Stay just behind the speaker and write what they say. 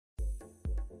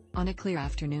On a clear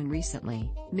afternoon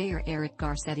recently, Mayor Eric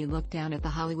Garcetti looked down at the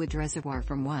Hollywood Reservoir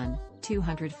from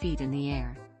 200 feet in the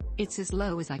air. "It's as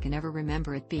low as I can ever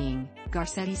remember it being,"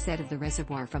 Garcetti said of the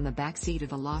reservoir from the backseat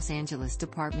of a Los Angeles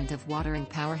Department of Water and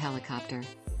Power helicopter.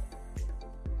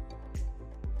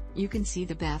 You can see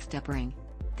the bathtub ring.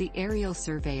 The aerial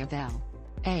survey of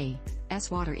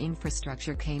L.A.'s water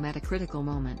infrastructure came at a critical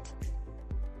moment.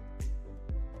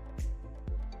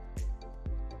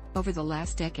 Over the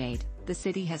last decade, the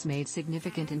city has made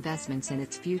significant investments in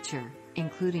its future,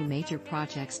 including major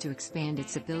projects to expand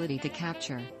its ability to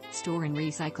capture, store and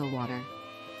recycle water.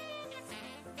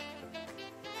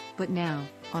 But now,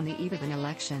 on the eve of an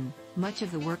election, much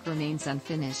of the work remains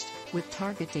unfinished, with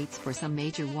target dates for some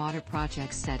major water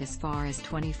projects set as far as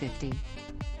 2050.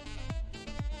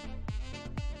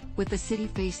 With the city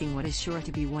facing what is sure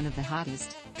to be one of the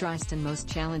hottest, driest and most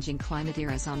challenging climate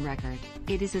eras on record,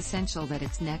 it is essential that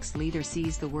its next leader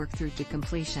sees the work through to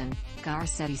completion,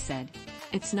 Garcetti said.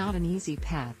 "It's not an easy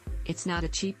path, it's not a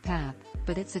cheap path,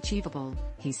 but it's achievable,"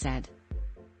 he said.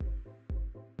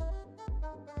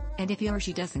 "And if he or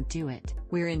she doesn't do it,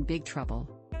 we're in big trouble.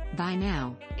 By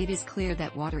now, it is clear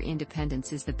that water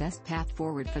independence is the best path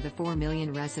forward for the 4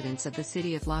 million residents of the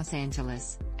city of Los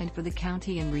Angeles, and for the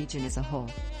county and region as a whole."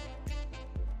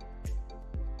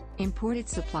 Imported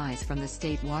supplies from the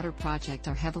State Water Project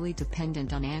are heavily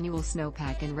dependent on annual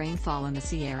snowpack and rainfall in the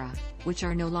Sierra, which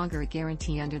are no longer a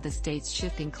guarantee under the state's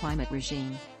shifting climate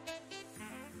regime.